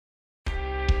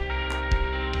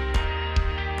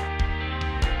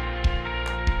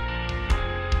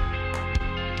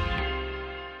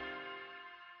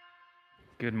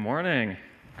Good morning.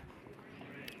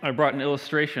 I brought an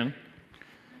illustration.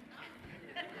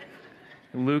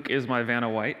 Luke is my Vanna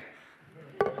White.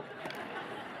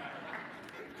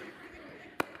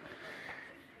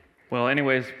 Well,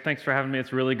 anyways, thanks for having me.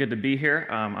 It's really good to be here.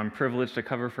 I'm privileged to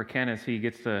cover for Ken as he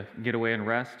gets to get away and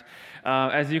rest.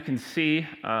 As you can see,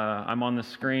 I'm on the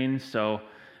screen, so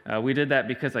we did that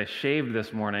because I shaved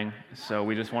this morning, so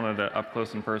we just wanted it up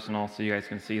close and personal so you guys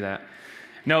can see that.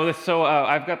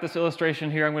 I've got this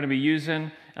illustration here I'm going to be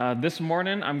using. This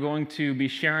morning, I'm going to be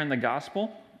sharing the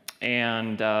gospel,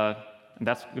 and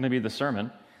that's going to be the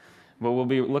sermon. But we'll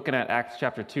be looking at Acts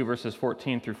chapter 2, verses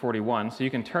 14 through 41. So you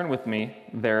can turn with me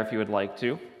there if you would like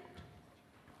to.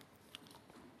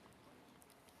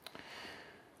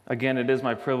 Again, it is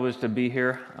my privilege to be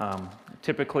here.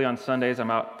 Typically on Sundays, I'm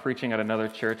out preaching at another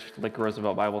church, Lake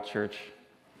Roosevelt Bible Church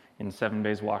in 7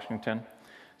 Bays, Washington.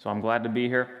 So I'm glad to be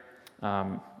here.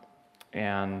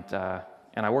 And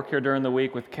I work here during the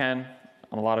week with Ken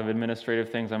on a lot of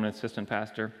administrative things. I'm an assistant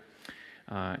pastor,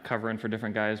 covering for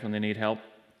different guys when they need help.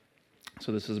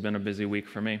 So this has been a busy week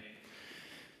for me.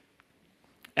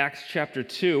 Acts chapter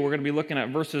 2, we're going to be looking at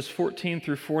verses 14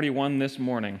 through 41 this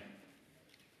morning.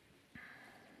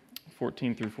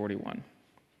 14 through 41.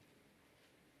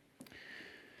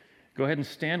 Go ahead and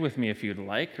stand with me if you'd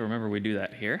like. Remember, we do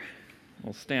that here.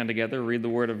 We'll stand together, read the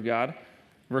Word of God.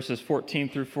 Verses 14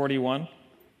 through 41.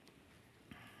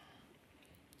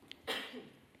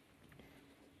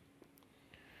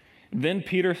 Then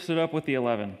Peter stood up with the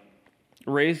 11,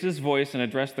 raised his voice and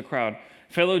addressed the crowd.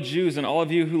 "Fellow Jews and all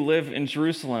of you who live in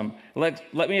Jerusalem, let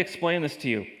me explain this to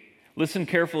you. Listen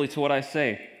carefully to what I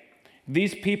say.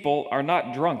 These people are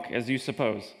not drunk, as you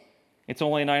suppose. It's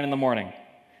only 9 a.m.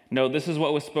 No, this is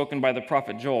what was spoken by the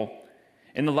prophet Joel.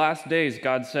 In the last days,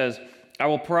 God says, I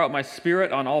will pour out my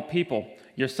spirit on all people.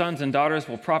 Your sons and daughters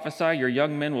will prophesy, your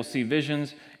young men will see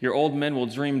visions, your old men will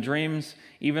dream dreams.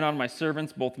 Even on my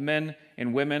servants, both men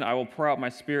and women, I will pour out my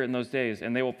spirit in those days,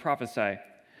 and they will prophesy.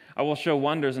 I will show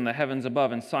wonders in the heavens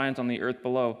above and signs on the earth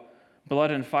below.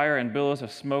 Blood and fire and billows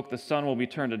of smoke. The sun will be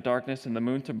turned to darkness and the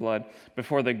moon to blood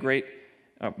before the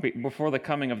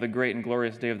coming of the great and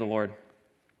glorious day of the Lord.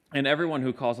 And everyone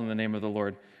who calls on the name of the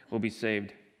Lord will be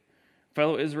saved.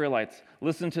 Fellow Israelites,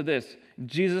 listen to this.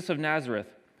 Jesus of Nazareth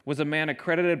was a man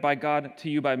accredited by God to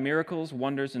you by miracles,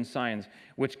 wonders, and signs,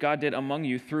 which God did among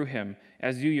you through him,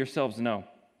 as you yourselves know.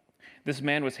 This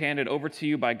man was handed over to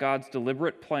you by God's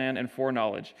deliberate plan and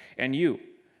foreknowledge, and you,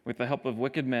 with the help of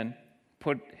wicked men,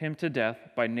 put him to death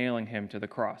by nailing him to the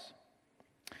cross.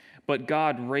 But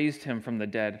God raised him from the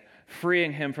dead,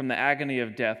 freeing him from the agony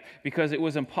of death, because it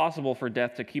was impossible for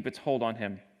death to keep its hold on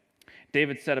him.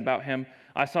 David said about him,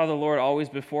 I saw the Lord always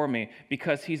before me,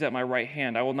 because he's at my right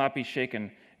hand. I will not be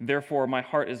shaken. Therefore, my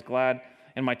heart is glad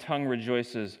and my tongue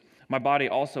rejoices. My body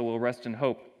also will rest in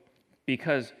hope,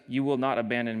 because you will not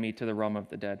abandon me to the realm of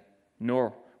the dead,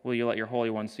 nor will you let your Holy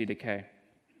One see decay.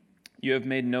 You have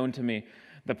made known to me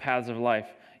the paths of life.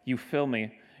 You fill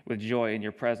me with joy in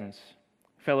your presence.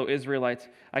 Fellow Israelites,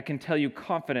 I can tell you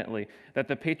confidently that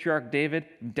the patriarch David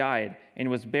died and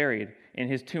was buried, and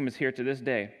his tomb is here to this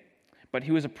day. But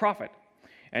he was a prophet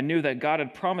and knew that God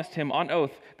had promised him on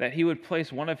oath that he would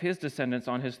place one of his descendants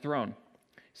on his throne.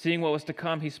 Seeing what was to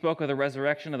come, he spoke of the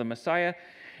resurrection of the Messiah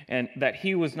and that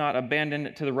he was not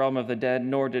abandoned to the realm of the dead,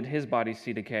 nor did his body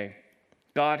see decay.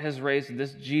 God has raised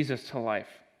this Jesus to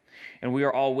life, and we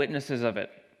are all witnesses of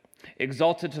it.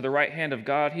 Exalted to the right hand of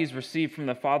God, he's received from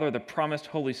the Father the promised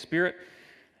Holy Spirit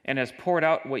and has poured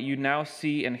out what you now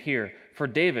see and hear. For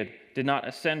David did not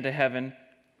ascend to heaven,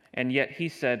 and yet he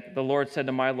said, the Lord said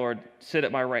to my Lord, sit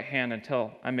at my right hand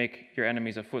until I make your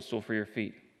enemies a footstool for your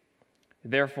feet.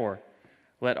 Therefore,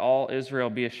 let all Israel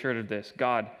be assured of this.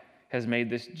 God has made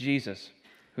this Jesus,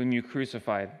 whom you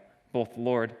crucified, both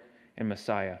Lord and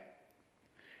Messiah.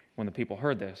 When the people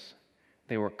heard this,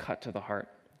 they were cut to the heart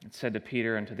and said to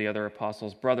Peter and to the other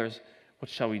apostles, brothers, what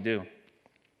shall we do?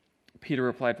 Peter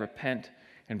replied, repent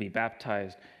and be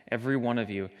baptized, every one of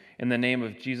you, in the name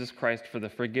of Jesus Christ for the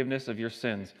forgiveness of your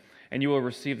sins, and you will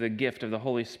receive the gift of the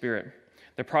Holy Spirit.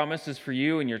 The promise is for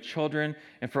you and your children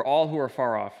and for all who are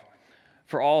far off,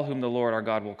 for all whom the Lord our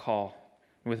God will call.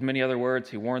 And with many other words,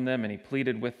 he warned them and he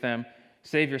pleaded with them,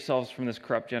 save yourselves from this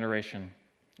corrupt generation.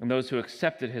 And those who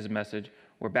accepted his message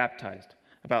were baptized.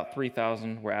 About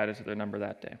 3,000 were added to their number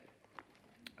that day.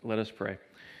 Let us pray.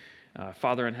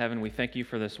 Father in heaven, we thank you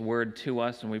for this word to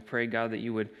us, and we pray, God, that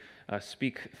you would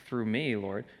speak through me,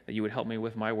 Lord, that you would help me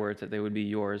with my words, that they would be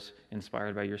yours,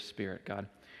 inspired by your Spirit, God,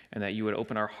 and that you would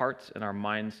open our hearts and our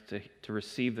minds to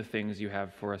receive the things you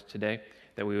have for us today,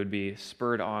 that we would be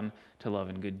spurred on to love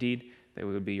and good deed, that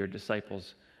we would be your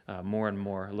disciples more and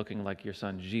more, looking like your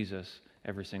son Jesus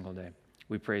every single day.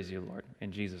 We praise you, Lord,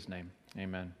 in Jesus' name.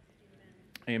 Amen.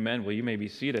 Amen. Well, you may be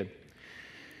seated.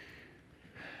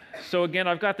 So again,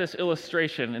 I've got this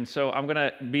illustration, and so I'm going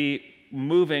to be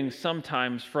moving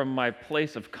sometimes from my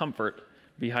place of comfort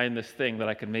behind this thing that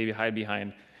I could maybe hide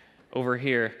behind over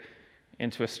here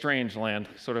into a strange land,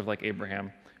 sort of like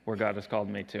Abraham, where God has called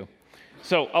me to.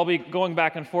 So I'll be going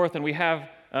back and forth, and we have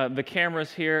the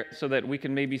cameras here so that we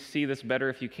can maybe see this better.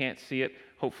 If you can't see it,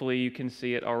 hopefully you can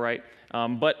see it all right.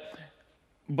 But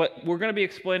we're going to be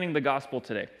explaining the gospel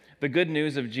today, the good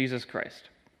news of Jesus Christ.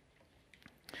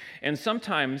 And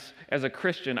sometimes, as a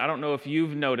Christian, I don't know if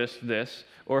you've noticed this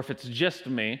or if it's just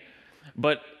me,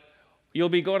 but you'll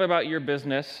be going about your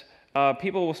business.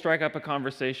 People will strike up a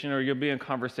conversation, or you'll be in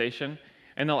conversation,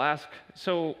 and they'll ask,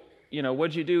 so,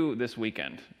 what'd you do this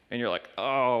weekend? And you're like,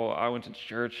 oh, I went to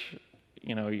church.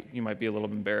 You might be a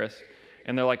little embarrassed.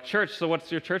 And they're like, church, so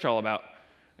what's your church all about?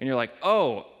 And you're like,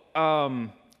 oh,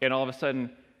 and all of a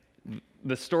sudden,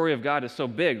 the story of God is so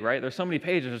big, right? There's so many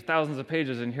pages, there's thousands of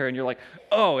pages in here, and you're like,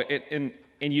 oh, and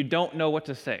you don't know what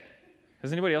to say.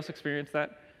 Has anybody else experienced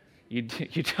that? You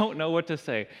don't know what to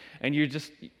say, and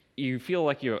you feel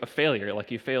like you're a failure,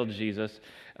 like you failed Jesus,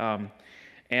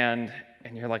 and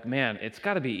you're like, man, it's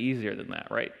got to be easier than that,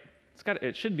 right?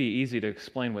 It should be easy to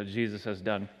explain what Jesus has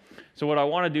done. So what I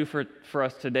want to do for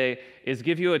us today is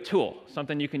give you a tool,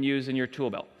 something you can use in your tool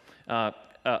belt,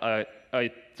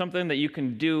 something that you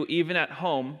can do even at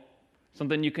home,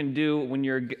 something you can do when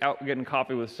you're out getting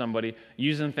coffee with somebody,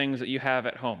 using things that you have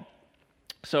at home.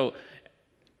 So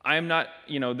I'm not,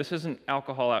 this isn't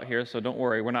alcohol out here, so don't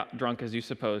worry, we're not drunk as you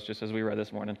suppose, just as we read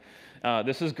this morning.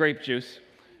 This is grape juice.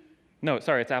 No,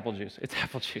 sorry, it's apple juice. It's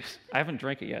apple juice. I haven't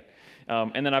drank it yet.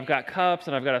 And then I've got cups,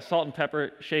 and I've got a salt and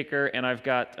pepper shaker, and I've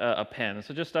got a pen.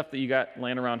 So just stuff that you got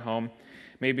laying around home,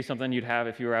 maybe something you'd have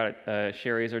if you were out at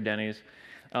Sherry's or Denny's.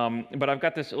 But I've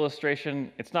got this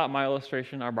illustration. It's not my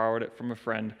illustration. I borrowed it from a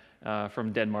friend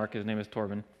from Denmark. His name is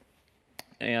Torben.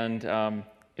 And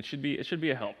it should be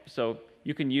a help. So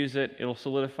you can use it. It'll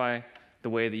solidify the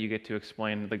way that you get to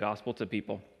explain the gospel to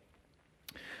people.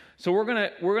 So we're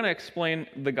gonna explain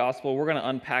the gospel. We're gonna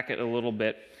unpack it a little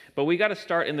bit, but we got to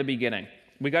start in the beginning.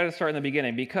 We got to start in the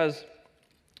beginning because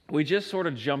we just sort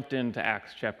of jumped into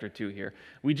Acts chapter 2 here.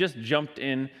 We just jumped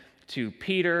in to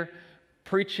Peter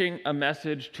preaching a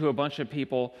message to a bunch of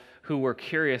people who were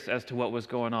curious as to what was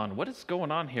going on. What is going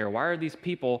on here? Why are these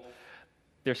people?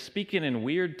 They're speaking in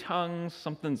weird tongues.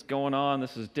 Something's going on.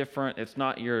 This is different. It's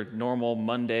not your normal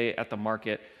Monday at the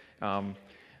market.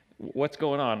 What's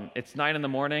going on? It's 9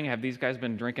 a.m. Have these guys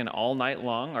been drinking all night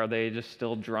long? Are they just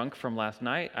still drunk from last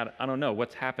night? I don't know.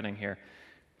 What's happening here?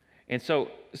 And so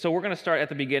we're going to start at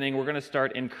the beginning. We're going to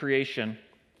start in creation.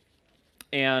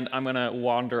 And I'm going to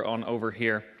wander on over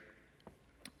here.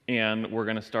 And we're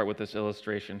going to start with this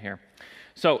illustration here.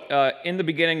 So in the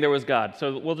beginning, there was God.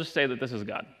 So we'll just say that this is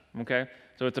God. Okay?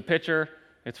 So it's a pitcher.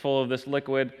 It's full of this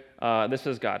liquid. This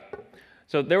is God.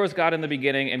 So there was God in the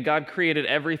beginning, and God created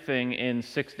everything in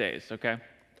 6 days, okay?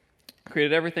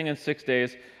 Created everything in 6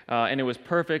 days, and it was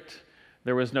perfect.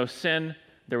 There was no sin.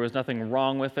 There was nothing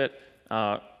wrong with it.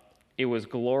 It was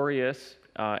glorious,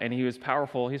 and he was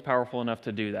powerful. He's powerful enough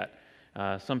to do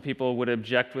that. Some people would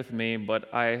object with me,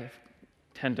 but I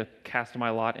tend to cast my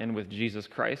lot in with Jesus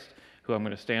Christ, who I'm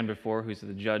going to stand before, who's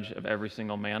the judge of every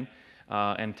single man,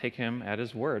 and take him at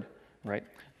his word, right?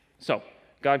 So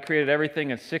God created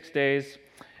everything in 6 days,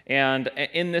 and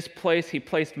in this place, he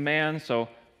placed man. So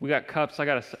we got cups. I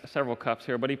got several cups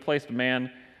here, but he placed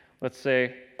man. Let's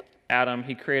say Adam.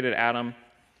 He created Adam,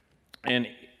 and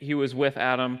he was with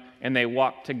Adam, and they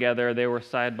walked together. They were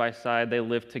side by side. They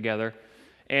lived together,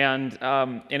 and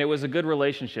it was a good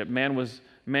relationship. Man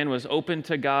was open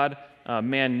to God.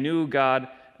 Man knew God,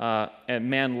 and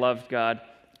man loved God.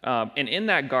 And in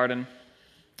that garden,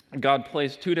 God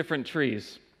placed two different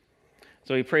trees.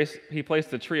 So he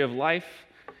placed the tree of life,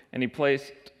 and he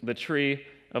placed the tree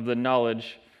of the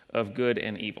knowledge of good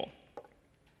and evil.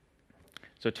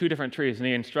 So two different trees, and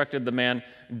he instructed the man,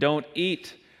 don't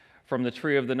eat from the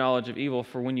tree of the knowledge of evil,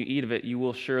 for when you eat of it, you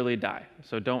will surely die.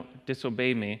 So don't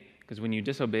disobey me, because when you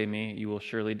disobey me, you will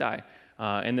surely die.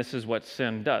 And this is what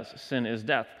sin does. Sin is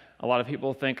death. A lot of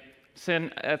people think,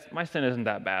 my sin isn't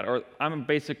that bad, or I'm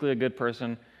basically a good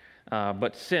person,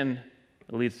 but sin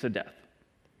leads to death.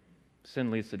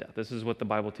 Sin leads to death. This is what the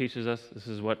Bible teaches us. This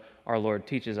is what our Lord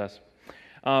teaches us.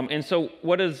 And so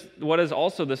what is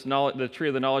also this knowledge, the tree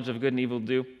of the knowledge of good and evil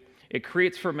do? It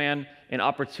creates for man an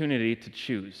opportunity to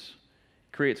choose.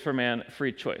 It creates for man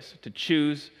free choice, to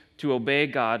choose to obey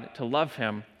God, to love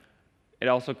him. It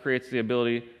also creates the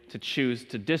ability to choose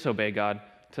to disobey God,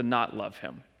 to not love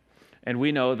him. And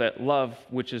we know that love,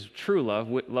 which is true love,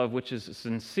 love which is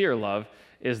sincere love,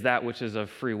 is that which is of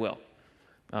free will.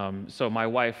 So my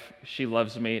wife, she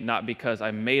loves me not because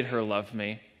I made her love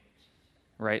me,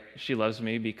 right? She loves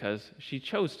me because she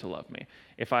chose to love me.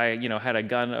 If I, had a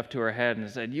gun up to her head and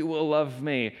said, "You will love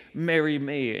me, marry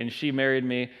me," and she married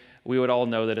me, we would all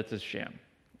know that it's a sham,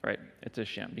 right? It's a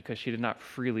sham because she did not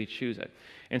freely choose it.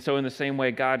 And so in the same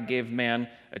way, God gave man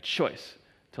a choice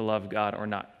to love God or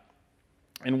not.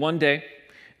 And one day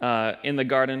in the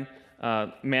garden,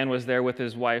 man was there with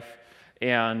his wife,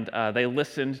 and they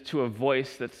listened to a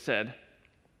voice that said,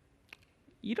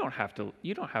 you don't have to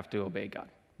obey God.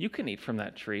 You can eat from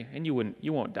that tree and you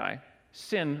won't die.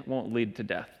 Sin won't lead to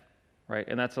death, right?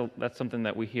 And that's something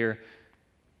that we hear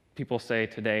people say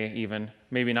today, even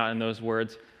maybe not in those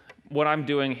words. What I'm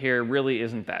doing here really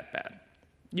isn't that bad.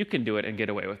 You can do it and get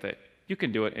away with it. You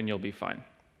can do it and you'll be fine.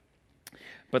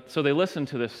 But so they listened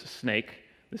to this snake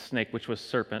which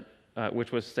was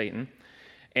which was Satan,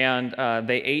 and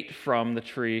they ate from the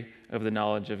tree of the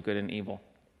knowledge of good and evil.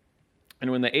 And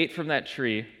when they ate from that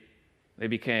tree, they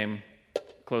became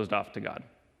closed off to God.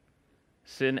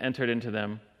 Sin entered into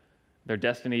them, their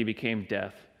destiny became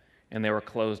death, and they were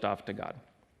closed off to God.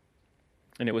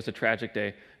 And it was a tragic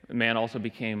day. Man also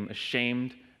became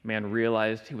ashamed. Man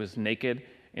realized he was naked.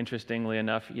 Interestingly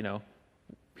enough,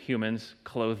 humans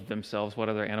clothed themselves. What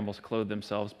other animals clothe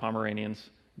themselves? Pomeranians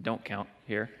don't count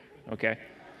here, okay?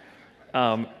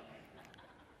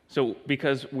 So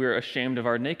because we're ashamed of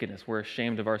our nakedness, we're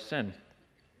ashamed of our sin.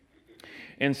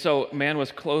 And so man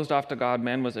was closed off to God,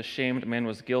 man was ashamed, man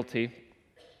was guilty.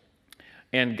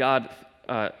 And God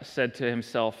said to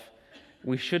himself,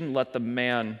 we shouldn't let the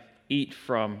man eat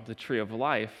from the tree of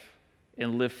life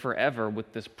and live forever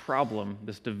with this problem,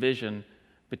 this division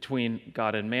between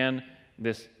God and man,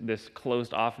 this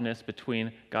closed offness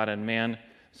between God and man.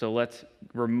 So let's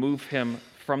remove him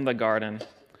from the garden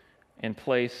and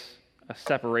place a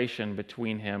separation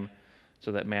between him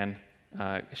so that man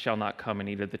shall not come and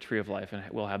eat of the tree of life, and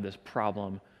we'll have this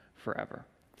problem forever.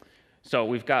 So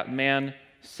we've got man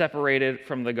separated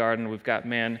from the garden, we've got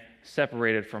man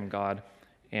separated from God,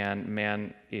 and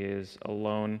man is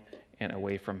alone and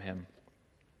away from him.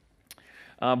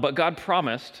 But God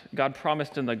promised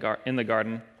in the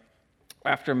garden,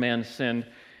 after man sinned,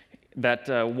 that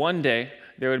one day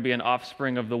there would be an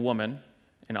offspring of the woman.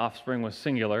 An offspring was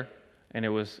singular, and it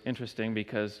was interesting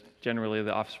because generally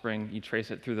the offspring, you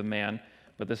trace it through the man,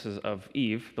 but this is of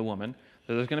Eve, the woman.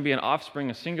 So there's going to be an offspring,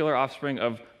 a singular offspring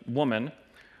of woman,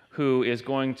 who is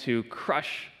going to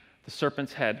crush the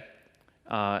serpent's head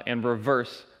and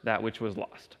reverse that which was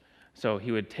lost. So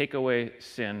he would take away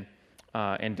sin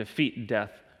and defeat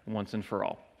death once and for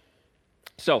all.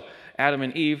 So Adam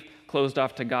and Eve, closed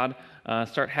off to God,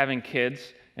 start having kids,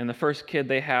 and the first kid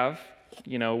they have,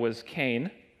 was Cain,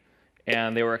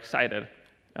 and they were excited.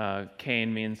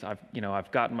 Cain means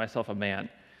I've gotten myself a man.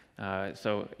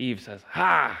 So Eve says,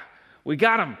 "Ha! We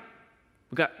got him.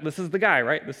 This is the guy,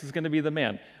 right? This is going to be the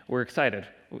man. We're excited.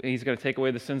 He's going to take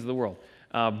away the sins of the world."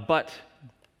 But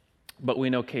we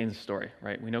know Cain's story,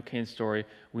 right? We know Cain's story.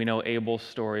 We know Abel's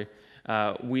story.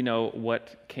 We know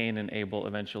what Cain and Abel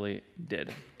eventually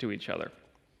did to each other.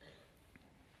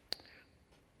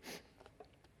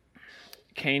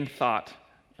 Cain thought,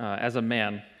 as a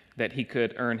man, that he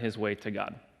could earn his way to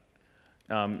God.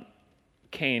 One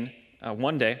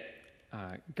day,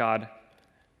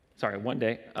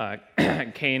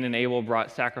 Cain and Abel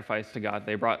brought sacrifice to God.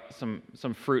 They brought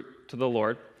some fruit to the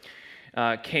Lord.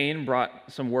 Cain brought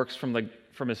some works from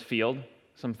his field,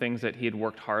 some things that he had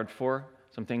worked hard for,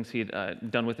 some things he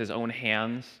had done with his own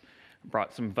hands,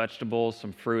 brought some vegetables,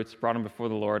 some fruits, brought them before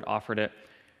the Lord, offered it.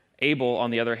 Abel,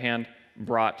 on the other hand,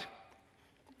 brought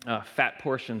fat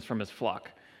portions from his flock.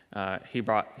 He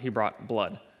brought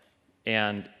blood.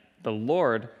 And the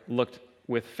Lord looked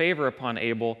with favor upon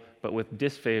Abel, but with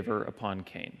disfavor upon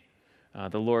Cain.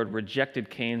 The Lord rejected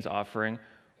Cain's offering.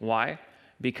 Why?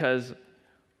 Because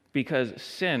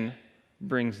sin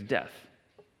brings death.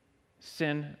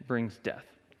 Sin brings death.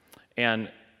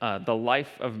 And the life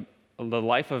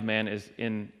of man is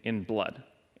in blood,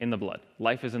 in the blood.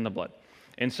 Life is in the blood.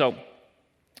 And so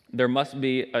there must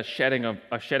be a shedding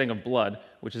of blood,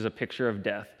 which is a picture of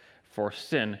death, for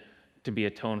sin to be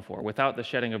atoned for. Without the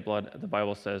shedding of blood, the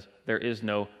Bible says, there is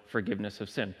no forgiveness of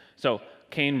sin. So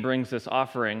Cain brings this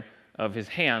offering of his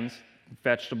hands,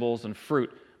 vegetables and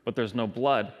fruit, but there's no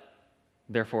blood.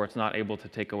 Therefore, it's not able to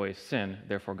take away sin.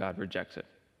 Therefore, God rejects it.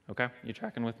 Okay? You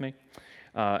tracking with me?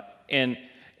 And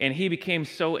he became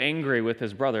so angry with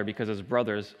his brother because his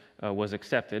brother's was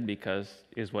accepted because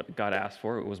is what God asked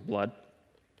for. It was blood,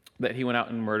 that he went out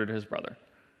and murdered his brother.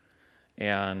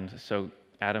 And so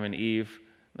Adam and Eve,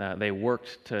 they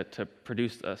worked to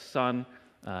produce a son.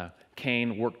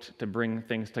 Cain worked to bring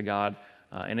things to God.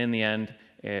 And in the end,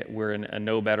 we're in a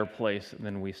no better place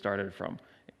than we started from.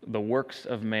 The works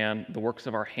of man, the works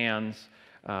of our hands,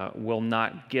 will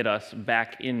not get us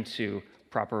back into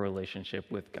proper relationship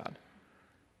with God.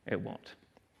 It won't.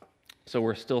 So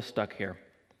we're still stuck here.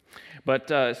 But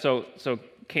so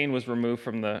Cain was removed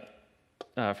from the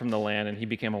land, and he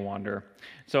became a wanderer.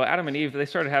 So Adam and Eve, they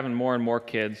started having more and more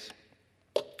kids.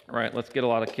 Right? Let's get a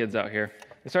lot of kids out here.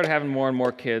 They started having more and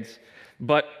more kids,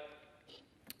 but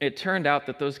it turned out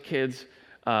that those kids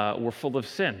were full of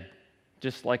sin,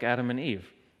 just like Adam and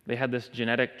Eve. They had this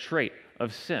genetic trait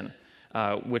of sin,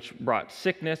 which brought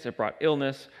sickness, it brought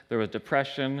illness, there was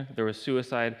depression, there was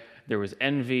suicide, there was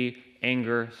envy,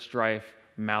 anger, strife,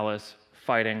 malice,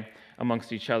 fighting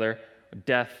amongst each other,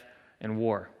 death, and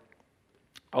war.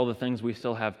 All the things we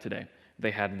still have today,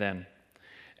 they had then.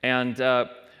 And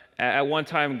at one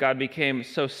time, God became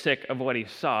so sick of what he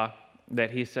saw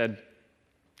that he said,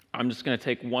 I'm just going to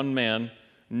take one man,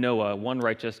 Noah, one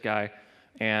righteous guy,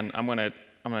 and I'm going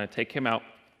to take him out,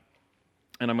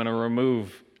 and I'm going to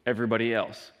remove everybody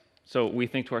else. So we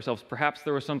think to ourselves, perhaps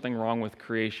there was something wrong with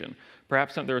creation.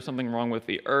 Perhaps there was something wrong with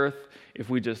the earth if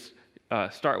we just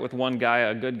start with one guy,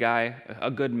 a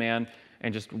good man,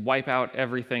 and just wipe out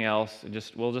everything else.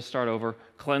 We'll just start over,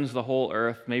 cleanse the whole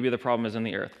earth. Maybe the problem is in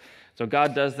the earth. So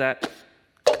God does that,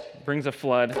 brings a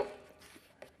flood,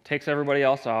 takes everybody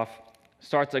else off,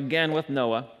 starts again with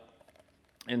Noah,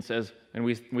 and says, and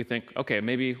we think, okay,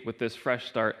 maybe with this fresh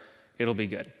start, it'll be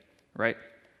good, right?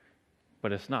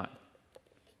 But it's not.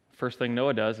 First thing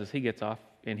Noah does is he gets off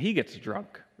and he gets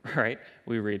drunk, right?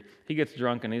 We read. He gets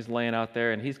drunk and he's laying out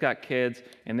there and he's got kids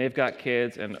and they've got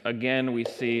kids. And again, we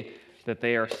see that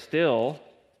they are still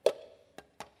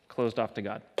closed off to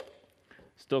God.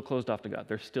 Still closed off to God.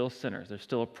 They're still sinners. There's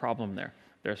still a problem there.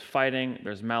 There's fighting,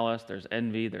 there's malice, there's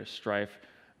envy, there's strife,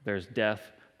 there's death,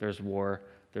 there's war,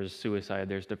 there's suicide,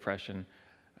 there's depression.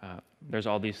 There's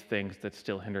all these things that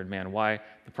still hindered man. Why?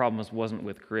 The problem wasn't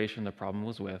with creation. The problem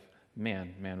was with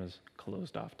man. Man was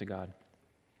closed off to God.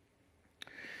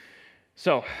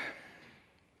 So,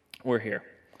 we're here.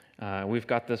 We've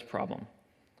got this problem.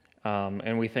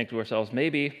 And we think to ourselves,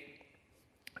 maybe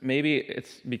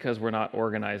it's because we're not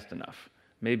organized enough.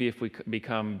 Maybe if we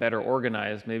become better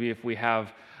organized, maybe if we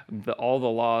have all the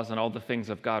laws and all the things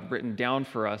of God written down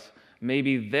for us,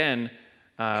 maybe then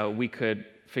we could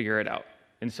figure it out.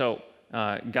 And so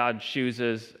God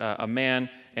chooses a man,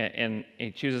 and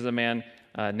he chooses a man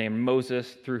named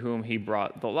Moses, through whom he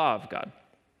brought the law of God.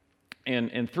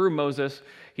 And through Moses,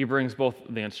 he brings both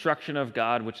the instruction of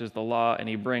God, which is the law, and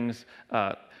he brings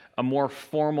a more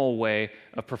formal way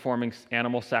of performing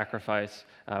animal sacrifice,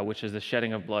 which is the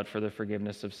shedding of blood for the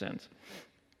forgiveness of sins.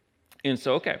 And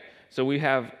so we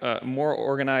have a more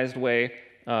organized way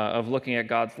of looking at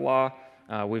God's law.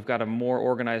 We've got a more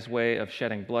organized way of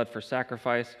shedding blood for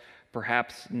sacrifice.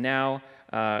 Perhaps now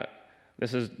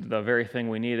this is the very thing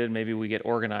we needed. Maybe we get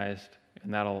organized,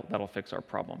 and that'll fix our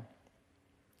problem.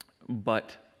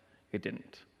 But it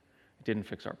didn't. It didn't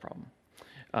fix our problem.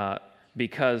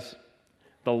 Because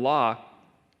the law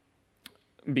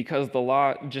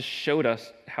just showed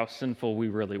us how sinful we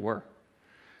really were.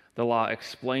 The law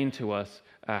explained to us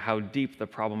how deep the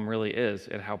problem really is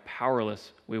and how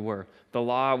powerless we were. The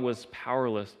law was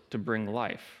powerless to bring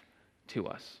life to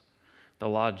us. The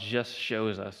law just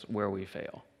shows us where we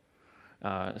fail.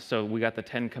 So we got the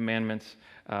 10 Commandments,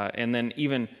 and then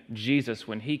even Jesus,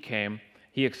 when he came,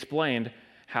 he explained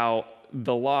how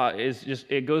the law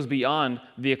it goes beyond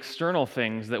the external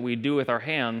things that we do with our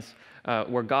hands,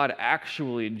 where God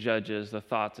actually judges the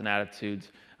thoughts and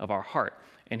attitudes of our heart,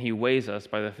 and he weighs us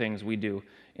by the things we do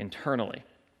internally.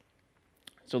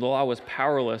 So the law was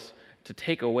powerless to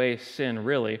take away sin,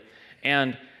 really,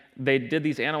 and they did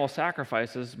these animal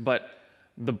sacrifices, but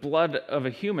the blood of a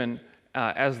human,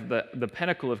 as the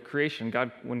pinnacle of creation,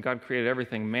 when God created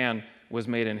everything, man was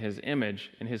made in his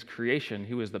image, in his creation.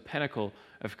 He was the pinnacle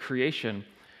of creation.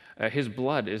 His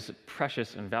blood is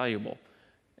precious and valuable,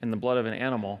 and the blood of an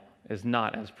animal is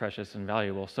not as precious and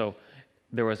valuable. So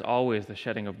there was always the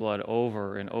shedding of blood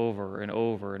over and over and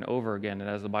over and over again. And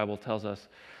as the Bible tells us,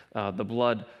 the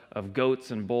blood of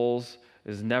goats and bulls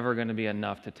is never going to be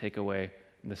enough to take away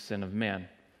the sin of man.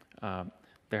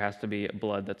 There has to be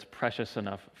blood that's precious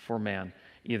enough for man.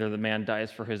 Either the man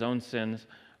dies for his own sins,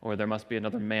 or there must be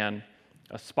another man,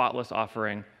 a spotless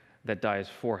offering that dies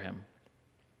for him.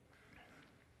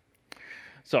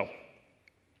 So,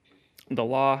 the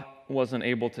law wasn't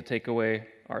able to take away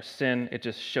our sin. It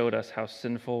just showed us how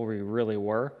sinful we really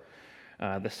were.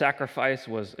 The sacrifice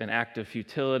was an act of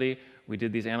futility. We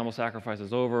did these animal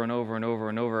sacrifices over and over and over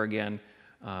and over again,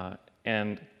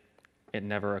 and it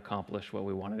never accomplished what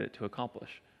we wanted it to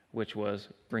accomplish, which was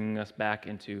bringing us back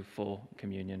into full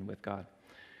communion with God.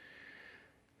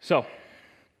 So,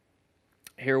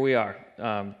 here we are.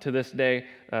 To this day,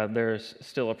 there's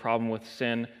still a problem with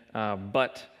sin,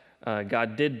 but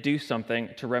God did do something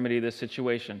to remedy this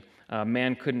situation.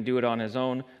 Man couldn't do it on his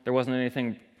own. There wasn't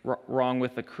anything wrong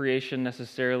with the creation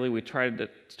necessarily. We tried to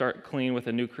start clean with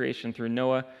a new creation through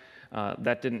Noah.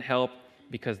 That didn't help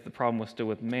because the problem was still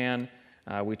with man.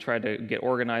 We tried to get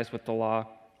organized with the law.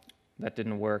 That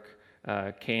didn't work.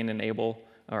 Cain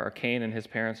and his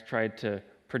parents tried to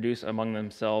produce among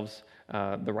themselves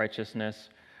the righteousness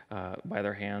by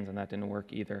their hands, and that didn't work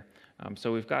either.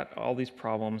 So we've got all these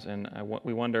problems, and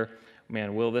we wonder,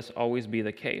 man, will this always be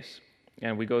the case?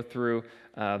 And we go through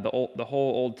the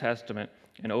whole Old Testament,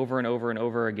 and over and over and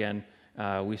over again,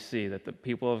 we see that the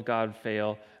people of God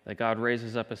fail, that God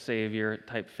raises up a Savior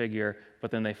type figure,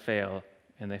 but then they fail,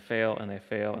 and they fail, and they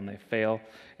fail, and they fail,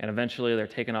 and eventually they're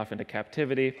taken off into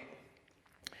captivity,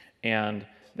 and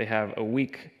they have a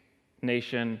weak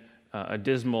nation, a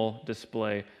dismal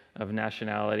display of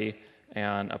nationality,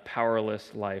 and a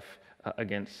powerless life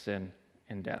against sin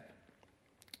and death.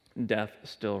 Death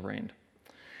still reigned.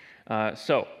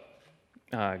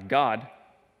 God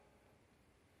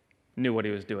knew what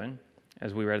he was doing.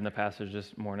 As we read in the passage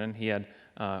this morning, he had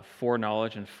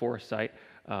foreknowledge and foresight.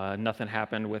 Nothing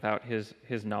happened without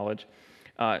his knowledge.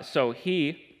 So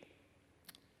he,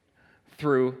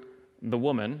 through the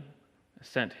woman,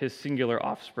 sent his singular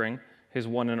offspring, his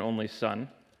one and only Son,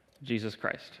 Jesus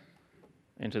Christ,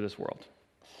 into this world.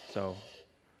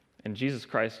 And Jesus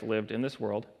Christ lived in this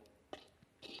world,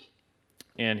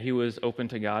 and he was open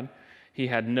to God. He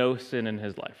had no sin in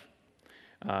his life.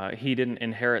 He didn't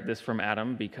inherit this from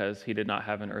Adam because he did not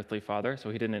have an earthly father,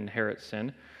 so he didn't inherit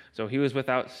sin. So he was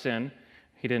without sin.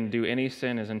 He didn't do any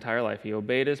sin his entire life. He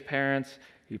obeyed his parents.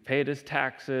 He paid his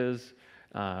taxes.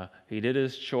 He did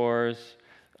his chores.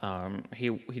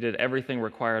 He did everything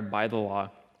required by the law.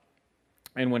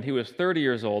 And when he was 30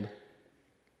 years old,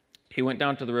 he went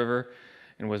down to the river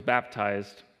and was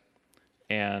baptized,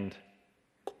 and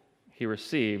he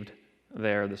received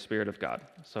there the Spirit of God.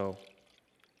 So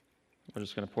we're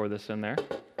just going to pour this in there.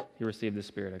 He received the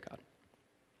Spirit of God.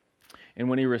 And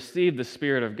when he received the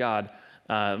Spirit of God,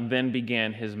 then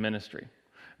began his ministry.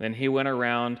 Then he went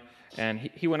around and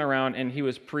he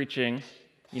was preaching,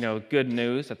 good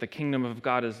news that the kingdom of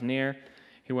God is near.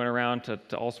 He went around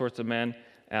to all sorts of men,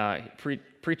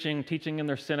 preaching, teaching in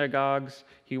their synagogues.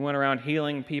 He went around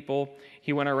healing people.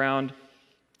 He went around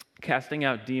casting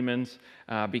out demons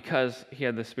because he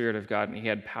had the Spirit of God and he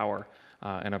had power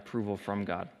and approval from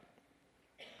God.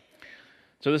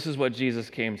 So this is what Jesus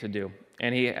came to do.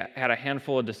 And he had a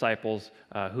handful of disciples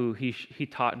who he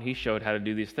taught and he showed how to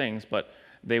do these things, but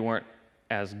they weren't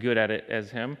as good at it as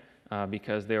him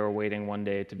because they were waiting one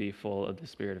day to be full of the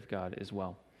Spirit of God as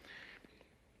well.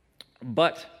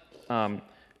 But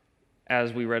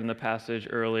as we read in the passage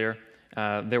earlier,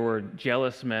 there were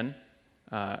jealous men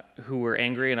who were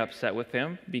angry and upset with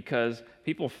him because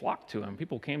people flocked to him.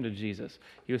 People came to Jesus.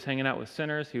 He was hanging out with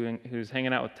sinners. He was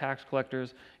hanging out with tax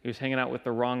collectors. He was hanging out with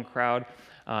the wrong crowd.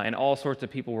 And all sorts of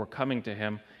people were coming to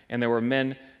him. And there were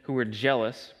men who were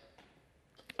jealous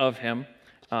of him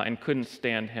and couldn't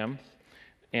stand him.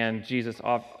 And Jesus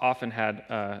often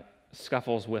had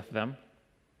scuffles with them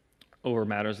over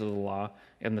matters of the law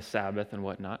and the Sabbath and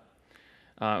whatnot.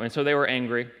 And so they were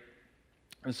angry.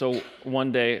 And so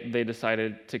one day they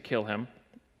decided to kill him,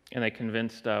 and they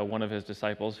convinced one of his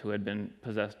disciples who had been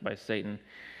possessed by Satan,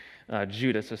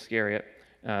 Judas Iscariot.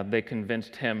 They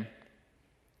convinced him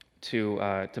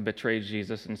to betray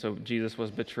Jesus, and so Jesus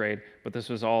was betrayed. But this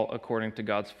was all according to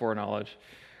God's foreknowledge.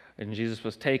 And Jesus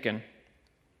was taken,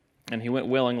 and he went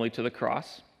willingly to the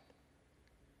cross.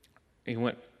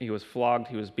 He was flogged,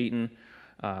 he was beaten,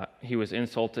 he was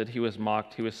insulted, he was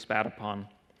mocked, he was spat upon,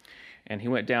 and he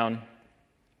went down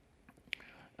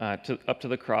up to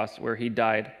the cross where he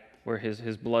died, where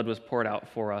his blood was poured out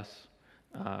for us,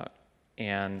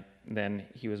 and then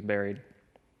he was buried,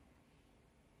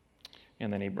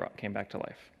 and then he came back to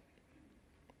life.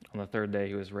 On the third day,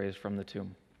 he was raised from the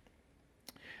tomb.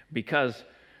 Because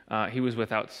he was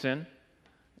without sin,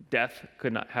 death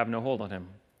could not have no hold on him.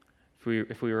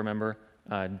 If we remember,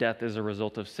 death is a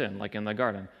result of sin, like in the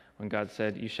garden, when God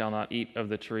said, "You shall not eat of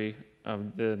the tree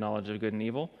of the knowledge of good and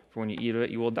evil, for when you eat of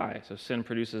it, you will die." So sin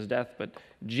produces death, but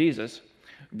Jesus,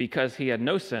 because he had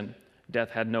no sin, death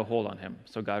had no hold on him.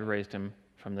 So God raised him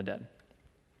from the dead,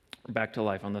 back to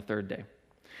life on the third day.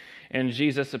 And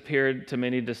Jesus appeared to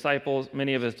many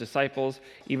of his disciples.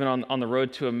 Even on the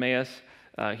road to Emmaus,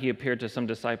 he appeared to some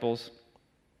disciples.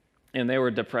 And they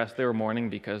were depressed. They were mourning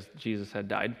because Jesus had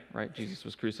died, right? Jesus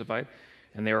was crucified.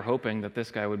 And they were hoping that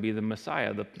this guy would be the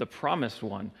Messiah, the promised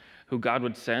one, who God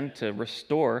would send to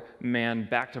restore man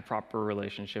back to proper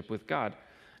relationship with God,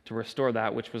 to restore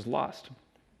that which was lost.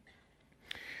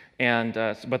 And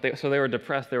so they were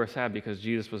depressed. They were sad because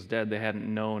Jesus was dead. They hadn't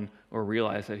known or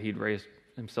realized that he'd raised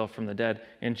himself from the dead.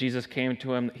 And Jesus came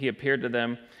to him. He appeared to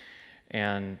them,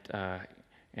 and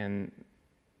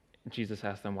Jesus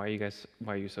asked them, why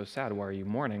are you so sad? Why are you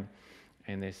mourning?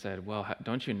 And they said, well,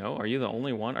 don't you know? Are you the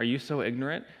only one? Are you so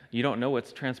ignorant? You don't know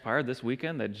what's transpired this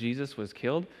weekend, that Jesus was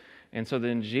killed? And so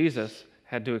then Jesus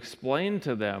had to explain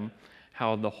to them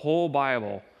how the whole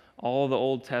Bible, all the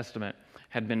Old Testament,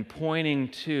 had been pointing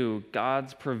to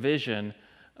God's provision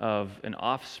of an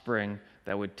offspring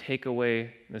that would take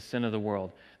away the sin of the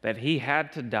world, that he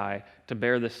had to die to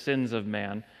bear the sins of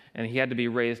man, and he had to be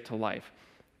raised to life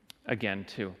again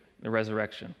too, the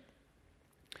resurrection,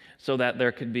 so that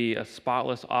there could be a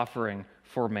spotless offering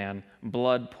for man,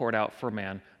 blood poured out for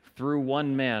man. Through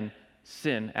one man,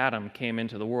 sin, Adam, came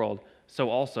into the world, so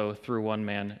also through one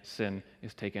man, sin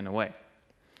is taken away.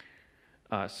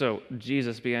 So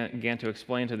Jesus began to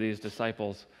explain to these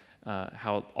disciples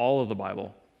how all of the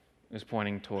Bible is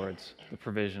pointing towards the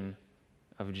provision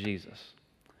of Jesus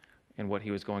and what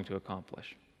he was going to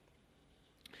accomplish.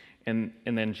 And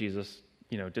then Jesus,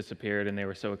 disappeared, and they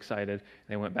were so excited.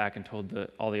 They went back and told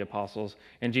all the apostles.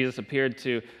 And Jesus appeared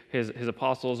to his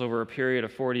apostles over a period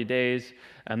of 40 days.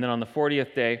 And then on the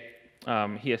 40th day,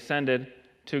 he ascended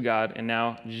to God, and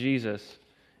now Jesus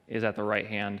is at the right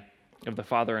hand of the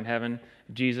Father in heaven.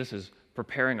 Jesus is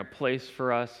preparing a place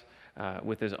for us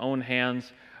with his own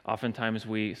hands. Oftentimes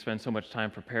we spend so much time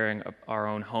preparing our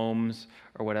own homes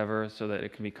or whatever so that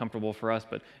it can be comfortable for us,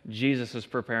 but Jesus is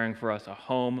preparing for us a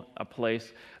home, a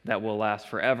place that will last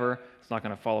forever. It's not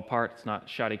going to fall apart. It's not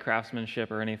shoddy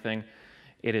craftsmanship or anything.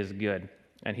 It is good.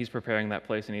 And he's preparing that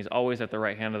place, and he's always at the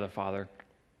right hand of the Father,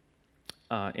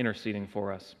 interceding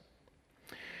for us.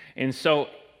 And so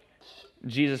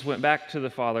Jesus went back to the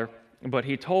Father, but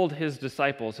he told his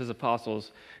disciples, his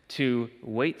apostles, to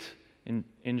wait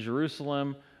in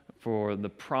Jerusalem for the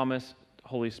promised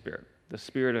Holy Spirit, the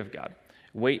Spirit of God.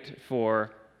 Wait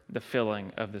for the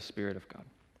filling of the Spirit of God.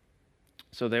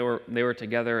 So they were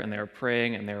together, and they were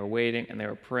praying, and they were waiting, and they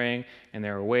were praying, and they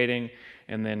were waiting,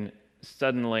 and then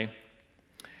suddenly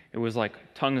it was like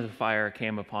tongues of fire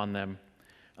came upon them,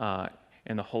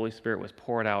 and the Holy Spirit was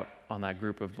poured out on that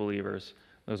group of believers,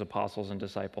 those apostles and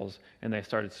disciples, and they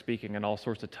started speaking in all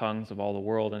sorts of tongues of all the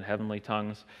world and heavenly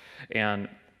tongues, and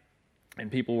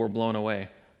people were blown away,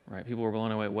 right? People were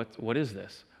blown away. What is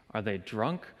this? Are they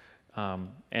drunk?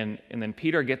 And then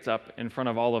Peter gets up in front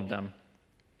of all of them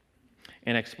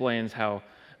and explains how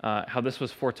this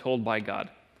was foretold by God,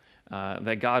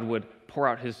 that God would pour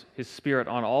out his Spirit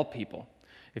on all people.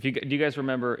 Do you guys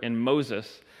remember in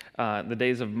Moses, the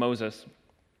days of Moses,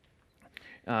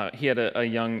 he had a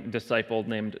young disciple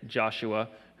named Joshua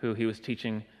who he was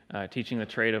teaching the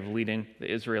trade of leading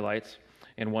the Israelites.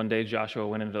 And one day Joshua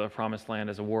went into the promised land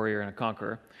as a warrior and a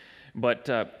conqueror. But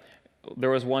there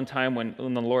was one time when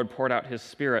the Lord poured out his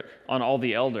Spirit on all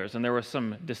the elders, and there was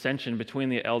some dissension between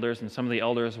the elders, and some of the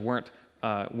elders weren't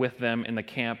with them in the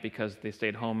camp because they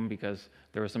stayed home because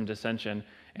there was some dissension.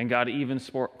 And God even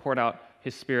poured out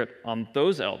his Spirit on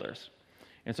those elders.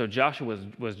 And so Joshua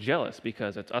was jealous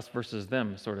because it's us versus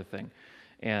them sort of thing.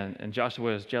 And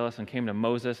Joshua was jealous and came to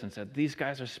Moses and said, these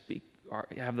guys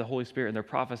have the Holy Spirit and they're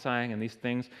prophesying and these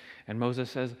things. And Moses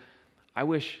says, I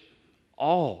wish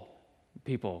all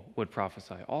people would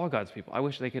prophesy, all God's people. I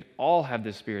wish they could all have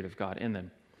the Spirit of God in them.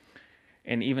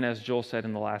 And even as Joel said,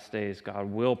 in the last days,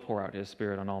 God will pour out his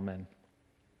Spirit on all men.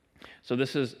 So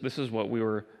this is what we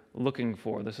were looking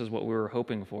for. This is what we were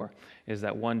hoping for, is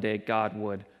that one day God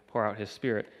would pour out his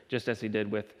Spirit, just as he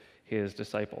did with his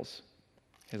disciples,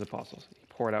 his apostles. He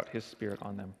poured out his Spirit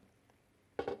on them.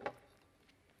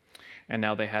 And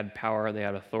now they had power, they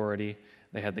had authority,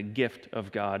 they had the gift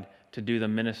of God to do the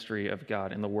ministry of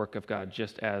God and the work of God,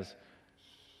 just as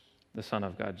the Son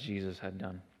of God, Jesus, had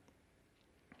done.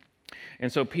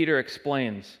 And so Peter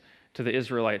explains to the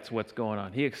Israelites what's going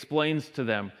on. He explains to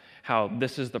them how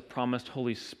this is the promised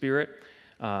Holy Spirit,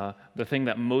 the thing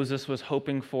that Moses was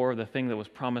hoping for, the thing that was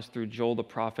promised through Joel the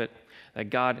prophet, that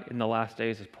God in the last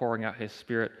days is pouring out his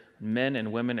Spirit men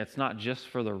and women. It's not just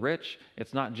for the rich.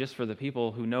 It's not just for the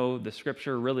people who know the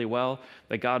scripture really well,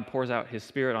 that God pours out his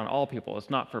Spirit on all people.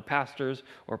 It's not for pastors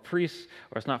or priests,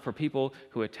 or it's not for people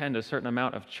who attend a certain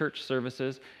amount of church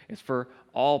services. It's for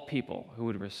all people who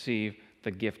would receive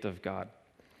the gift of God.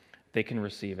 They can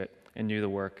receive it and do the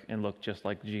work and look just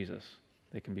like Jesus.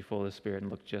 They can be full of the Spirit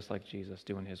and look just like Jesus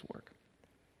doing his work.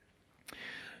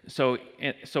 So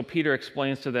Peter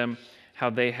explains to them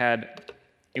how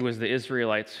it was the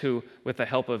Israelites who, with the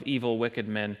help of evil, wicked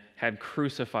men, had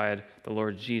crucified the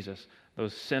Lord Jesus.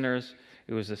 Those sinners,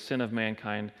 it was the sin of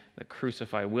mankind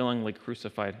that willingly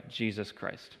crucified Jesus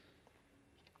Christ.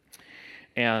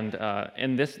 And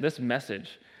this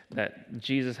message that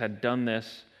Jesus had done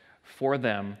this for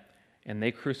them, and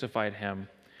they crucified him,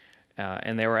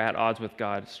 and they were at odds with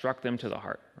God, struck them to the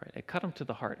heart. Right? It cut them to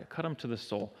the heart. It cut them to the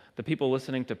soul. The people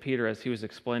listening to Peter as he was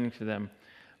explaining to them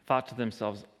thought to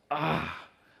themselves,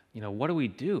 what do we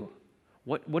do?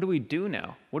 What do we do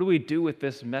now? What do we do with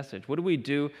this message? What do we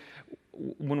do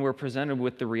when we're presented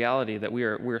with the reality that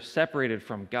we're separated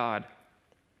from God,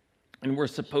 and we're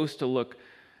supposed to look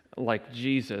like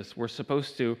Jesus? We're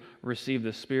supposed to receive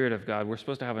the Spirit of God. We're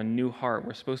supposed to have a new heart.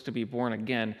 We're supposed to be born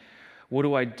again. What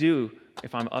do I do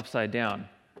if I'm upside down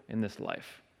in this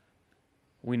life?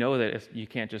 We know that you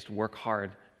can't just work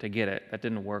hard to get it. That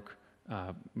didn't work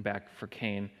back for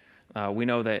Cain. We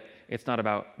know that it's not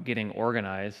about getting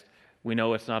organized. We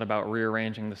know it's not about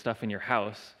rearranging the stuff in your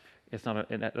house. It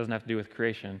doesn't have to do with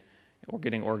creation or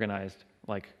getting organized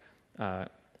like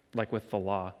with the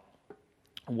law.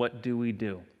 What do we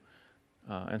do?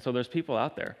 And so there's people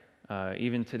out there.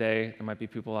 Even today, there might be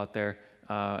people out there,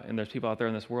 and there's people out there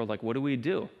in this world like, what do we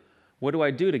do? What do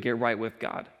I do to get right with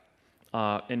God?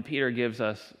 And Peter gives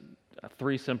us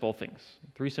three simple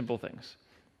things.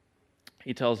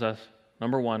 He tells us,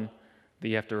 number one, that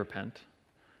you have to repent.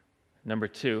 Number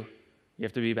two, you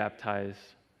have to be baptized.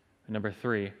 And number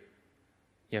three,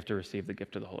 you have to receive the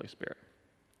gift of the Holy Spirit.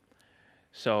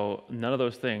 So none of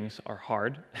those things are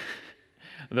hard,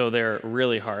 though they're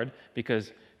really hard,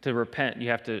 because to repent, you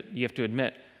have to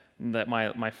admit that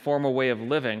my former way of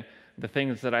living, the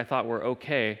things that I thought were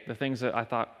okay, the things that I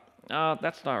thought,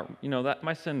 that's not, that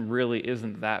my sin really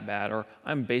isn't that bad, or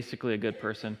I'm basically a good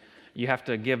person, you have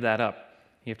to give that up.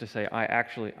 You have to say, I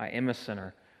am a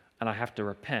sinner, and I have to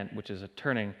repent, which is a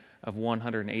turning of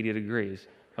 180 degrees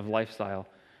of lifestyle.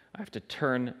 I have to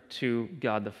turn to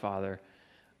God the Father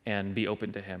and be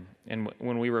open to him. And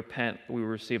when we repent, we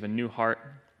receive a new heart.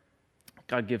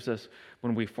 God gives us,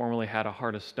 when we formerly had a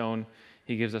heart of stone,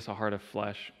 he gives us a heart of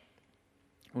flesh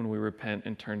when we repent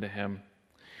and turn to him.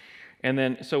 And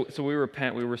then, so we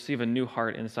repent, we receive a new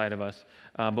heart inside of us,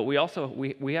 but we also,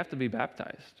 we have to be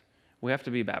baptized. We have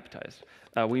to be baptized.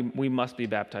 We must be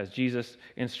baptized. Jesus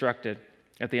instructed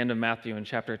at the end of Matthew in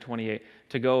chapter 28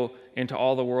 to go into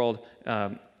all the world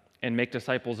and make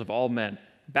disciples of all men,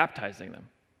 baptizing them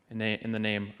in the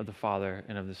name of the Father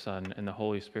and of the Son and the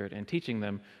Holy Spirit, and teaching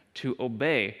them to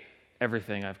obey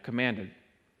everything I've commanded.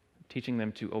 Teaching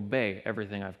them to obey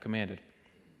everything I've commanded.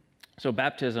 So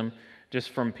baptism, just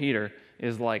from Peter,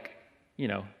 is like,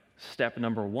 step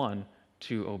number one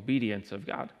to obedience of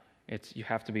God. You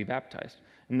have to be baptized.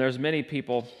 And there's many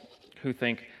people who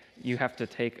think you have to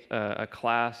take a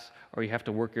class or you have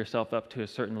to work yourself up to a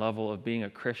certain level of being a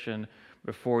Christian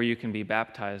before you can be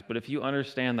baptized. But if you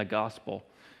understand the gospel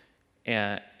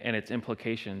and its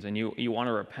implications, and you want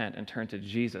to repent and turn to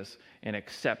Jesus and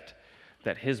accept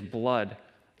that his blood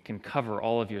can cover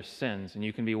all of your sins and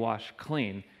you can be washed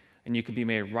clean and you can be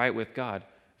made right with God,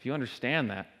 if you understand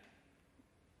that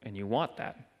and you want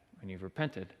that and you've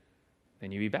repented,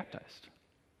 then you be baptized.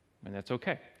 And that's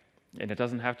okay. And it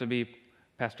doesn't have to be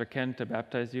Pastor Ken to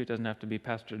baptize you. It doesn't have to be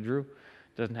Pastor Drew.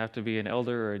 It doesn't have to be an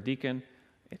elder or a deacon.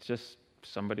 It's just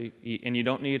somebody. And you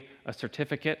don't need a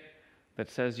certificate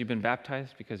that says you've been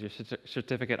baptized, because your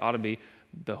certificate ought to be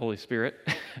the Holy Spirit.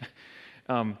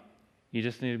 You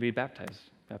just need to be baptized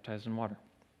in water.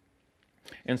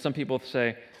 And some people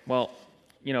say, well,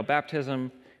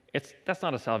 baptism, that's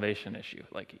not a salvation issue.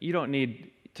 Like, you don't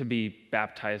need to be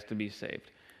baptized to be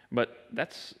saved. But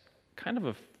that's kind of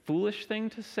a foolish thing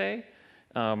to say,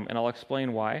 and I'll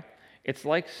explain why. It's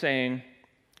like saying,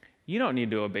 you don't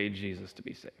need to obey Jesus to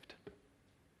be saved,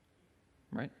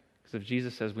 right? Because if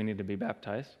Jesus says we need to be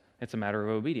baptized, it's a matter of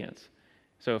obedience.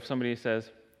 So if somebody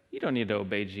says, you don't need to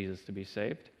obey Jesus to be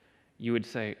saved, you would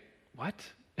say, what?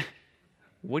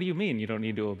 What do you mean you don't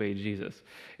need to obey Jesus?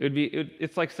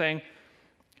 It's like saying,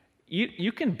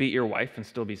 you can beat your wife and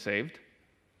still be saved.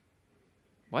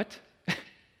 What?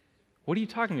 What are you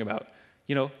talking about?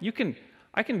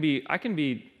 I can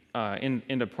be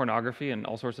into pornography and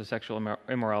all sorts of sexual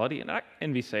immorality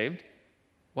and be saved?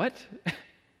 What?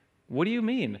 What do you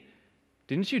mean?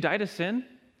 Didn't you die to sin?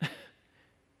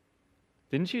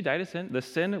 Didn't you die to sin? The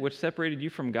sin which separated you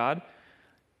from God?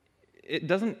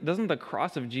 Doesn't the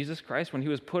cross of Jesus Christ, when he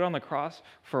was put on the cross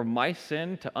for my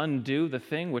sin to undo the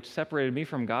thing which separated me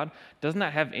from God, doesn't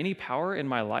that have any power in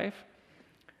my life?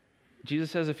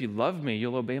 Jesus says, if you love me,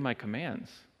 you'll obey my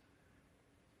commands.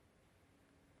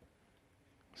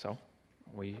 So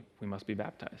we must be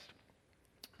baptized.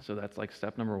 So that's like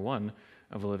step number one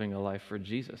of living a life for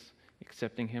Jesus,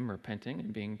 accepting him, repenting,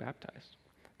 and being baptized.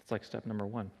 That's like step number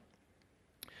one.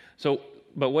 So,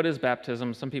 but what is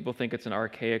baptism? Some people think it's an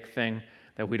archaic thing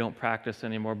that we don't practice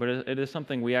anymore, but it is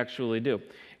something we actually do.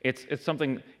 It's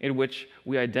something in which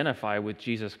we identify with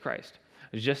Jesus Christ.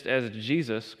 Just as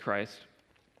Jesus Christ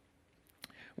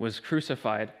was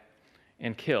crucified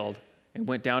and killed and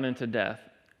went down into death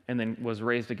and then was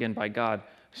raised again by God,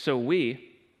 so we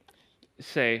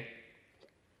say,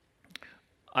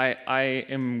 I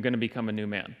am going to become a new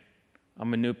man.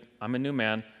 I'm a new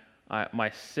man. My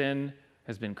sin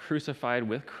has been crucified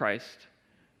with Christ,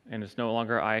 and it's no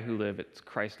longer I who live, it's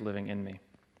Christ living in me.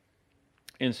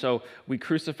 And so we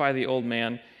crucify the old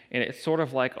man, and it's sort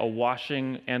of like a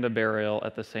washing and a burial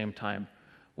at the same time.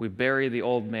 We bury the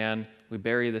old man, we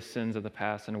bury the sins of the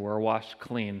past, and we're washed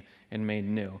clean and made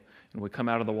new. And we come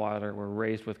out of the water, we're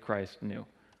raised with Christ new,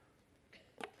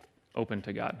 open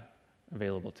to God,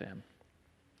 available to him.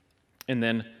 And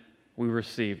then we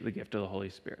receive the gift of the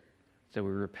Holy Spirit. So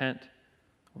we repent,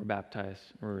 we're baptized,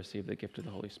 and we receive the gift of the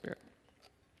Holy Spirit.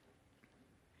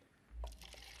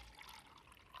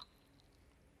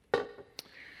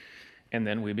 And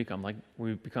then we become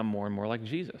more and more like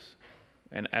Jesus.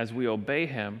 And as we obey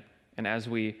him, and as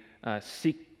we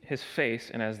seek his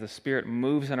face, and as the Spirit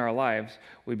moves in our lives,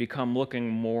 we become looking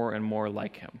more and more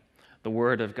like him. The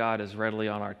Word of God is readily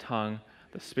on our tongue.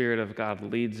 The Spirit of God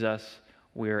leads us.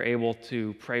 We are able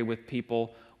to pray with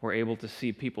people. We're able to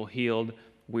see people healed.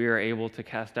 We are able to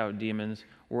cast out demons.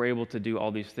 We're able to do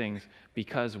all these things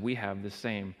because we have the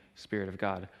same Spirit of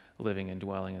God living and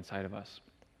dwelling inside of us.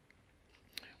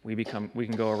 We can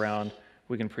go around,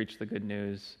 we can preach the good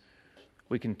news,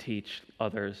 we can teach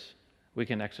others, we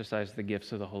can exercise the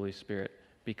gifts of the Holy Spirit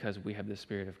because we have the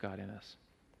Spirit of God in us.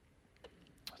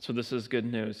 So this is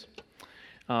good news.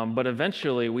 But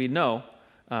eventually we know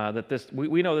that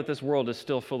this world is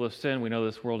still full of sin. We know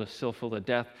this world is still full of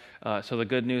death. So the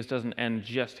good news doesn't end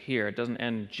just here. It doesn't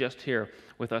end just here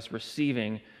with us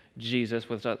receiving Jesus,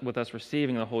 with us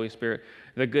receiving the Holy Spirit.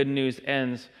 The good news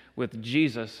ends with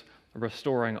Jesus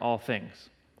restoring all things,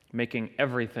 making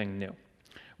everything new.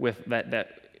 With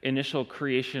that initial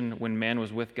creation when man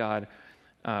was with God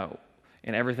and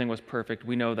everything was perfect,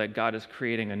 we know that God is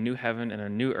creating a new heaven and a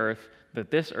new earth,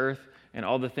 that this earth and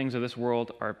all the things of this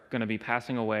world are going to be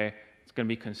passing away. It's going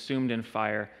to be consumed in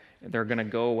fire. They're going to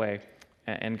go away,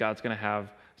 and God's going to have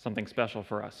something special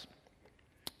for us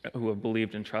who have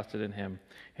believed and trusted in him,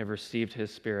 have received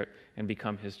his Spirit, and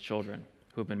become his children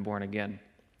who have been born again.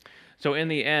 So in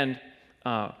the end,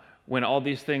 when all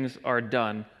these things are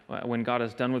done, when God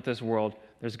is done with this world,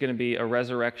 there's going to be a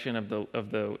resurrection of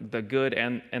the good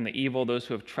and the evil, those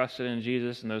who have trusted in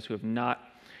Jesus and those who have not.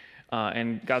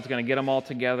 And God's going to get them all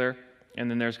together, and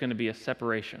then there's going to be a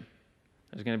separation.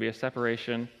 There's going to be a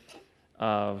separation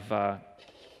of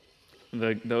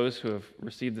those who have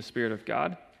received the Spirit of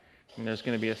God, and there's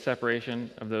going to be a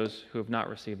separation of those who have not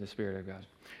received the Spirit of God.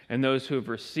 And those who have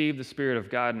received the Spirit of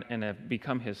God and have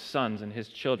become his sons and his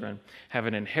children have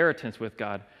an inheritance with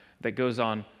God that goes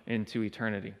on into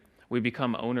eternity. We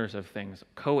become owners of things,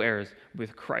 co-heirs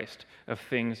with Christ of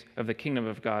things of the kingdom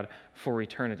of God for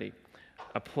eternity.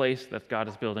 A place that God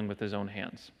is building with his own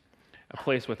hands. A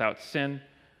place without sin,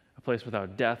 a place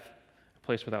without death, a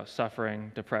place without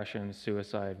suffering, depression,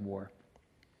 suicide, war.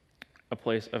 A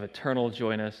place of eternal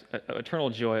joy,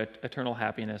 eternal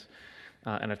happiness,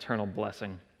 and eternal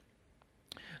blessing.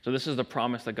 So this is the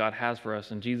promise that God has for us,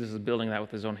 and Jesus is building that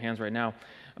with his own hands right now.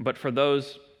 But for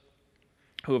those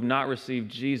who have not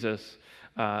received Jesus,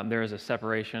 there is a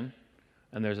separation,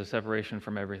 and there's a separation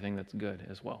from everything that's good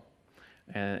as well.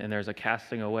 And there's a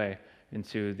casting away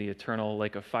into the eternal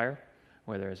lake of fire,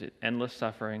 where there's endless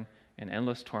suffering and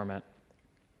endless torment,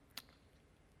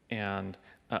 and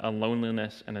a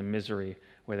loneliness and a misery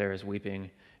where there is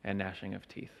weeping and gnashing of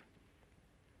teeth.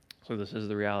 So this is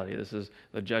the reality. This is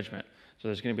the judgment. So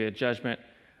there's going to be a judgment.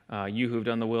 You who have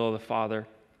done the will of the Father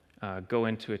go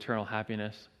into eternal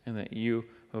happiness, and that you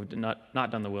who have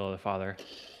not done the will of the Father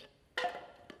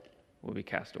will be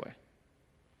cast away.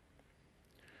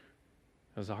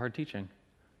 It was a hard teaching,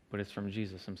 but it's from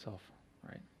Jesus himself,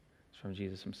 right? from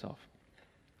Jesus himself.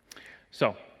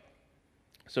 So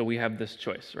we have this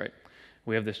choice, right?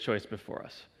 We have this choice before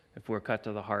us. If we're cut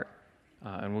to the heart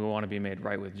and we want to be made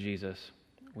right with Jesus,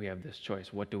 we have this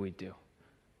choice. What do we do?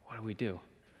 What do we do?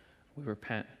 We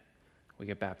repent, we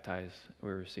get baptized, we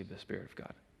receive the Spirit of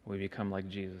God. We become like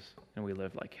Jesus, and we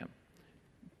live like him.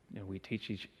 And we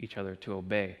teach each other to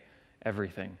obey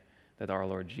everything that our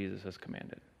Lord Jesus has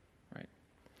commanded, right?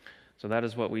 So that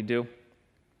is what we do.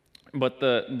 But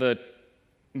the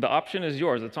option is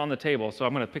yours. It's on the table. So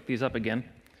I'm going to pick these up again.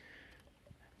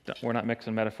 We're not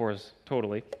mixing metaphors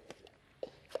totally.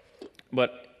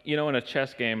 But, in a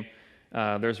chess game,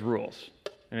 there's rules.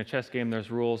 In a chess game,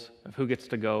 there's rules of who gets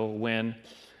to go, when.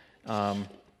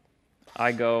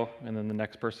 I go, and then the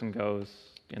next person goes,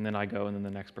 and then I go, and then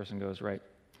the next person goes, right?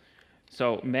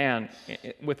 So, man,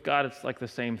 with God, it's like the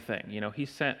same thing.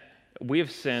 We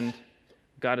have sinned.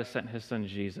 God has sent his son,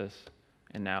 Jesus,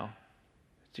 and now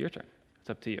it's your turn. It's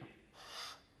up to you.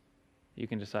 You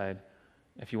can decide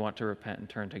if you want to repent and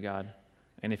turn to God.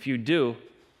 And if you do,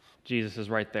 Jesus is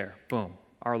right there. Boom.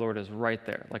 Our Lord is right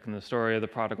there, like in the story of the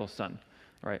prodigal son,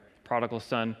 right? Prodigal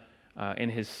son, in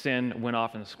his sin, went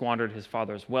off and squandered his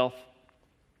father's wealth.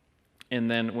 And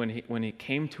then when he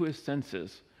came to his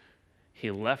senses,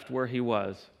 he left where he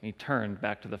was, and he turned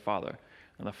back to the Father.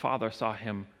 And the Father saw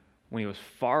him when he was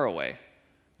far away,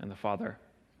 and the Father,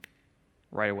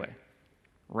 right away,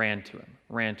 ran to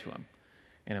him,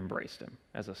 and embraced him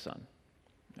as a son.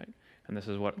 Right? And this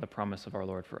is what the promise of our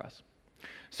Lord for us.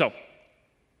 So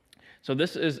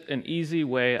this is an easy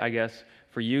way, I guess,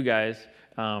 for you guys.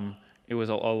 It was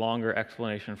a longer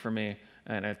explanation for me,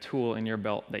 and a tool in your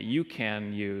belt that you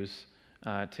can use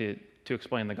to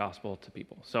explain the gospel to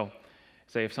people. So,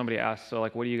 say if somebody asks, so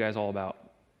like, what are you guys all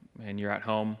about? And you're at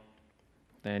home,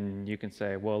 then you can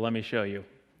say, well, let me show you.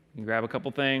 You can grab a couple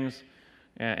things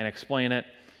and explain it.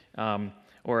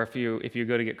 Or if you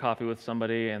go to get coffee with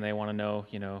somebody and they want to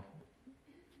know,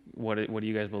 what do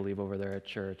you guys believe over there at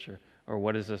church? Or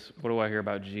what is this? What do I hear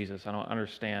about Jesus? I don't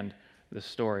understand this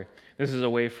story. This is a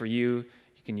way for you.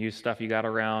 You can use stuff you got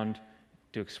around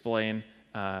to explain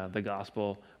the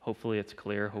gospel. Hopefully it's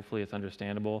clear. Hopefully it's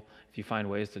understandable. If you find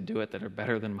ways to do it that are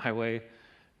better than my way,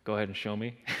 go ahead and show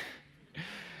me.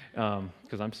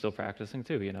 Because I'm still practicing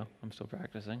too, I'm still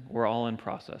practicing. We're all in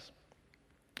process.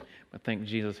 But thank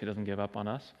Jesus he doesn't give up on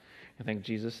us. And thank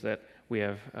Jesus that we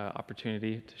have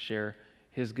opportunity to share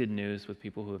his good news with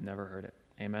people who have never heard it.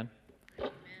 Amen?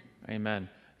 Amen. Amen.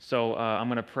 So I'm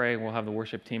going to pray. We'll have the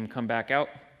worship team come back out.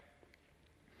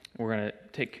 We're going to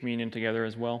take communion together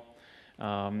as well.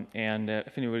 And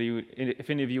if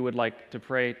any of you would like to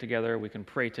pray together, we can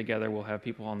pray together. We'll have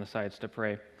people on the sides to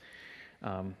pray.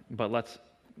 But let's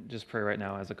just pray right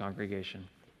now as a congregation.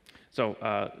 So,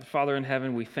 Father in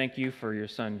heaven, we thank you for your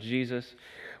son, Jesus.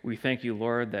 We thank you,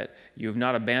 Lord, that you have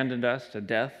not abandoned us to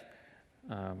death.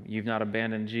 You've not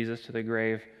abandoned Jesus to the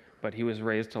grave, but he was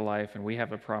raised to life, and we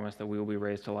have a promise that we will be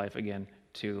raised to life again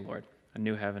too, Lord, a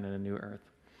new heaven and a new earth.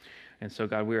 And so,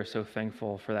 God, we are so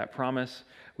thankful for that promise.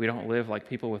 We don't live like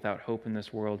people without hope in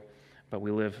this world, but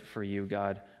we live for you,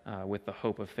 God, with the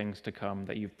hope of things to come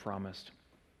that you've promised.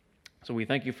 So we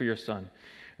thank you for your son.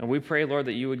 And we pray, Lord,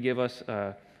 that you would give us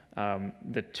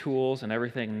the tools and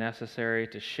everything necessary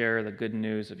to share the good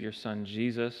news of your son,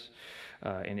 Jesus,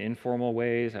 in informal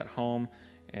ways at home,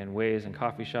 and ways in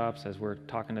coffee shops as we're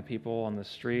talking to people on the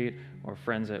street, or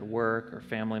friends at work, or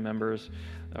family members,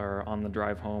 or on the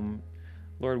drive home.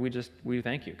 Lord, we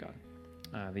thank you,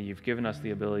 God, that you've given us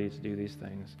the ability to do these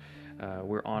things.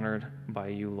 We're honored by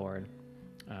you, Lord,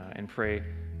 and pray,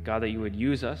 God, that you would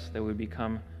use us, that we would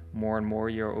become more and more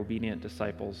your obedient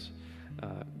disciples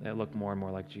that look more and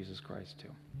more like Jesus Christ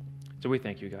too. So we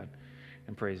thank you, God,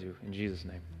 and praise you in Jesus'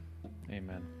 name.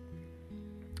 Amen.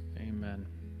 Amen.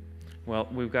 Well,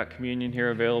 we've got communion here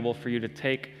available for you to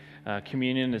take.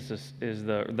 Communion is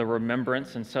the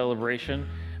remembrance and celebration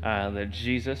that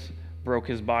Jesus broke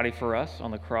his body for us on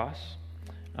the cross,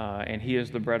 and he is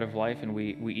the bread of life, and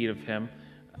we eat of him,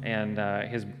 and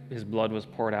his blood was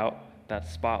poured out, that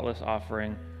spotless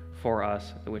offering for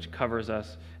us, which covers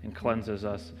us and cleanses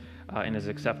us and is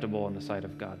acceptable in the sight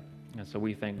of God. And so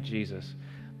we thank Jesus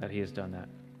that he has done that.